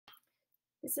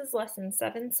This is lesson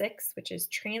 7.6, which is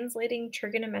translating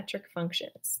trigonometric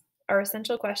functions. Our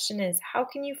essential question is, how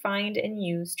can you find and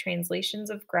use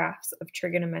translations of graphs of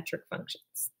trigonometric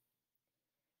functions?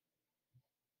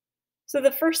 So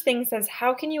the first thing says,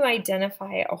 how can you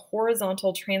identify a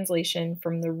horizontal translation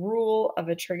from the rule of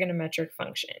a trigonometric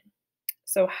function?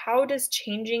 So how does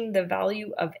changing the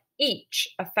value of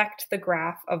h affect the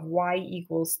graph of y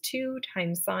equals 2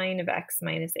 times sine of x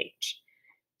minus h?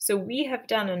 So we have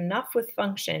done enough with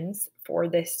functions for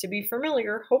this to be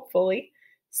familiar, hopefully.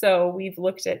 So we've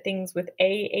looked at things with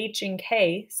a, h, and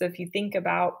k. So if you think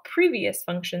about previous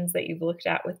functions that you've looked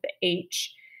at with the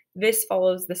h, this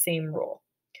follows the same rule.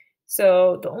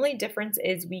 So the only difference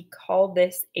is we call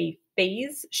this a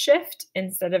phase shift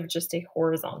instead of just a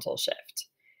horizontal shift.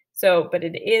 So, but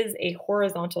it is a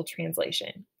horizontal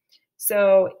translation.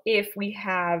 So if we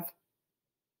have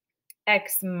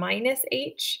x minus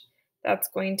h, that's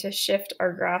going to shift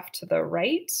our graph to the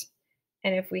right.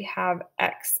 And if we have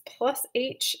x plus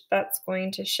h, that's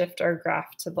going to shift our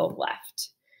graph to the left.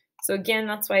 So again,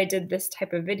 that's why I did this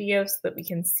type of video so that we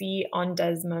can see on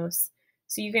Desmos.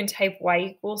 So you can type y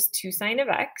equals 2 sine of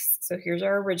x. So here's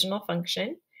our original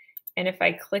function. And if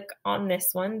I click on this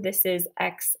one, this is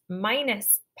x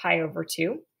minus pi over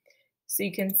 2. So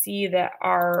you can see that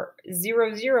our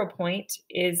 0, 0 point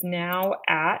is now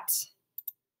at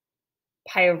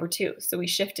pi over 2. So we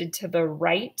shifted to the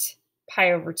right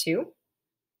pi over 2.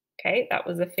 Okay, that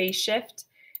was a phase shift.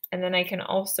 And then I can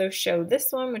also show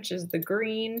this one, which is the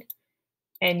green.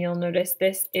 And you'll notice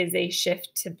this is a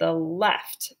shift to the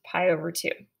left pi over 2.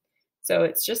 So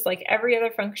it's just like every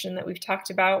other function that we've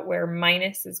talked about where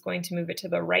minus is going to move it to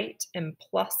the right and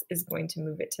plus is going to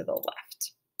move it to the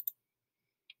left.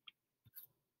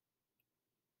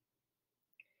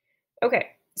 Okay,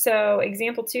 so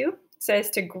example 2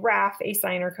 says to graph a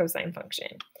sine or cosine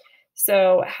function.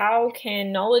 So how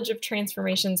can knowledge of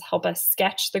transformations help us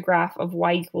sketch the graph of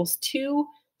y equals 2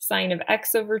 sine of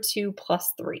x over 2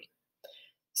 plus 3?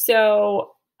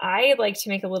 So I like to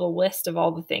make a little list of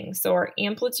all the things. So our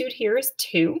amplitude here is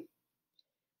 2.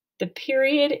 The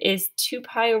period is 2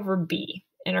 pi over b.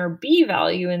 And our b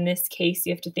value in this case,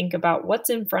 you have to think about what's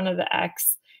in front of the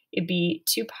x. It'd be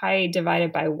 2 pi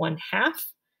divided by 1/2,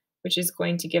 which is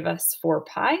going to give us 4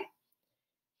 pi.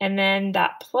 And then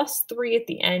that plus 3 at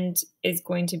the end is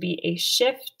going to be a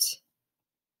shift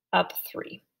up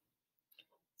 3.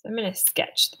 So I'm going to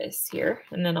sketch this here,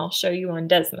 and then I'll show you on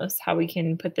Desmos how we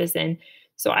can put this in.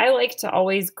 So I like to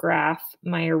always graph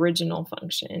my original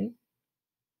function.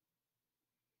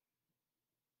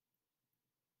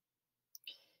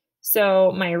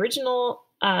 So my original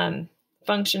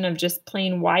function of just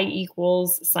plain y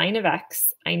equals sine of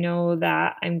x, I know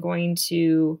that I'm going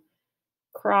to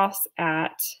cross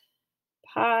at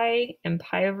pi and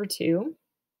pi over 2.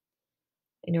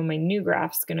 I know my new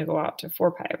graph is going to go out to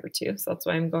 4 pi over 2, so that's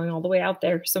why I'm going all the way out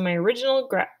there. So my original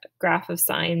graph of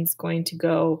sine is going to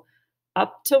go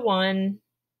up to 1,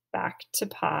 back to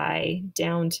pi,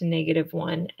 down to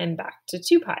 -1, and back to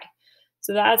 2 pi.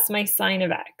 So that's my sine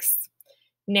of x.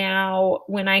 Now,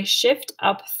 when I shift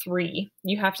up 3,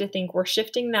 you have to think we're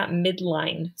shifting that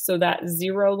midline. So that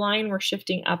 0 line, we're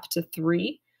shifting up to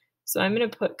 3. So I'm going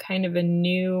to put kind of a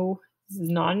new, this is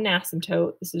not an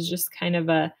asymptote, this is just kind of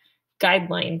a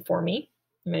guideline for me.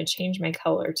 I'm going to change my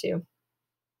color too.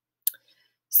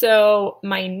 So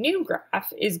my new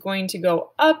graph is going to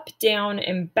go up, down,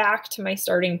 and back to my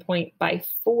starting point by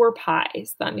 4 pi.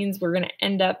 So that means we're going to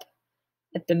end up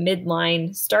at the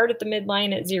midline, start at the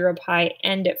midline at 0 pi,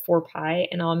 end at 4 pi,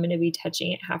 and I'm going to be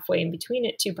touching it halfway in between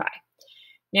at 2 pi.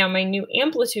 Now my new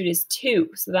amplitude is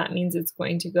 2, so that means it's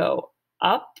going to go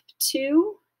up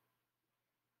 2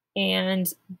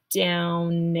 and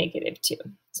down -2.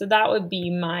 So that would be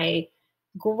my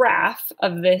graph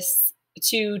of this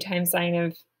 2 sine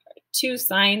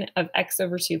of x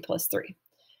over 2 plus 3.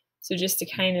 So just to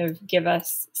kind of give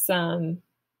us some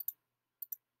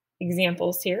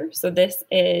examples here. So this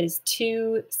is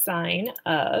 2 sine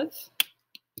of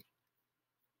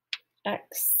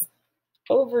x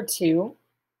over 2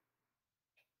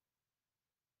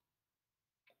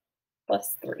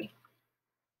 plus 3.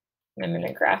 And I'm going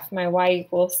to graph my y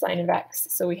equals sine of x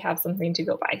so we have something to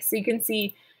go by. So you can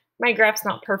see my graph's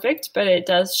not perfect, but it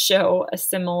does show a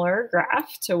similar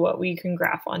graph to what we can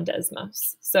graph on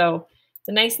Desmos. So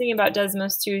the nice thing about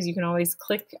Desmos too is you can always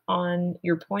click on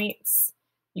your points.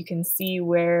 You can see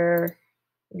where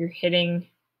you're hitting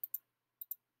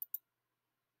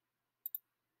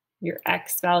your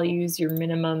x values, your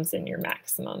minimums, and your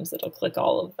maximums. It'll click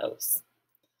all of those.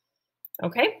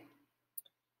 Okay.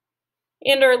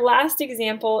 And our last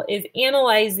example is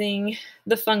analyzing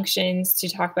the functions to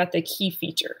talk about the key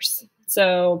features.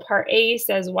 So part A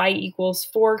says y equals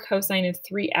 4 cosine of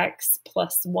 3x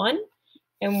plus 1,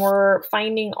 and we're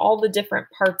finding all the different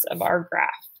parts of our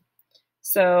graph.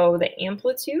 So the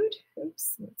amplitude,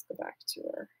 oops, let's go back to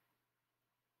our.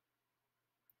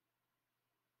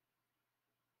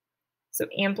 So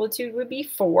amplitude would be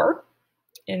 4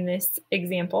 in this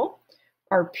example.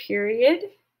 Our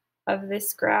period of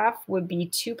this graph would be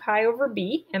 2 pi over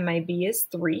b, and my b is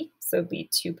 3, so it'd be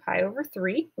 2 pi over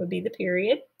 3 would be the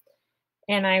period.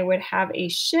 And I would have a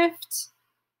shift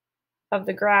of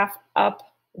the graph up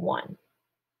 1.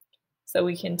 So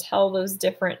we can tell those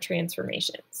different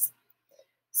transformations.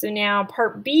 So now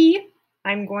part B,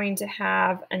 I'm going to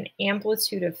have an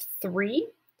amplitude of 3.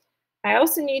 I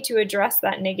also need to address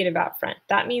that negative out front.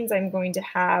 That means I'm going to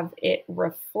have it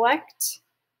reflect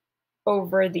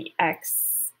over the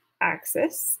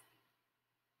x-axis.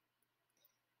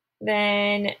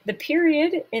 Then the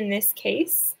period in this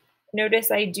case,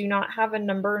 notice I do not have a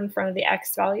number in front of the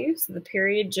x value, so the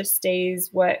period just stays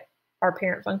what our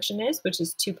parent function is, which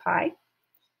is 2 pi.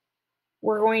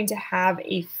 We're going to have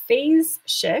a phase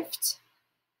shift.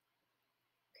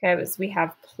 Okay, so we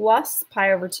have plus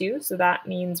pi over 2, so that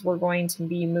means we're going to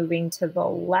be moving to the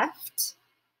left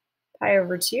pi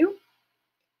over 2.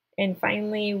 And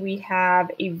finally, we have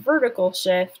a vertical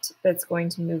shift that's going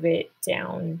to move it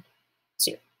down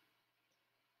 2.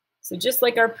 So just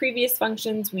like our previous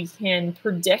functions, we can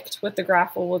predict what the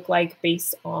graph will look like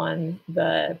based on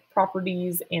the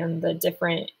properties and the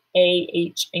different a,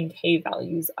 h, and k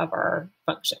values of our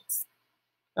functions.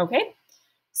 Okay,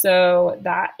 so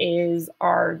that is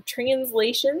our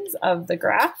translations of the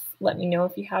graph. Let me know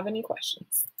if you have any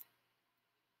questions.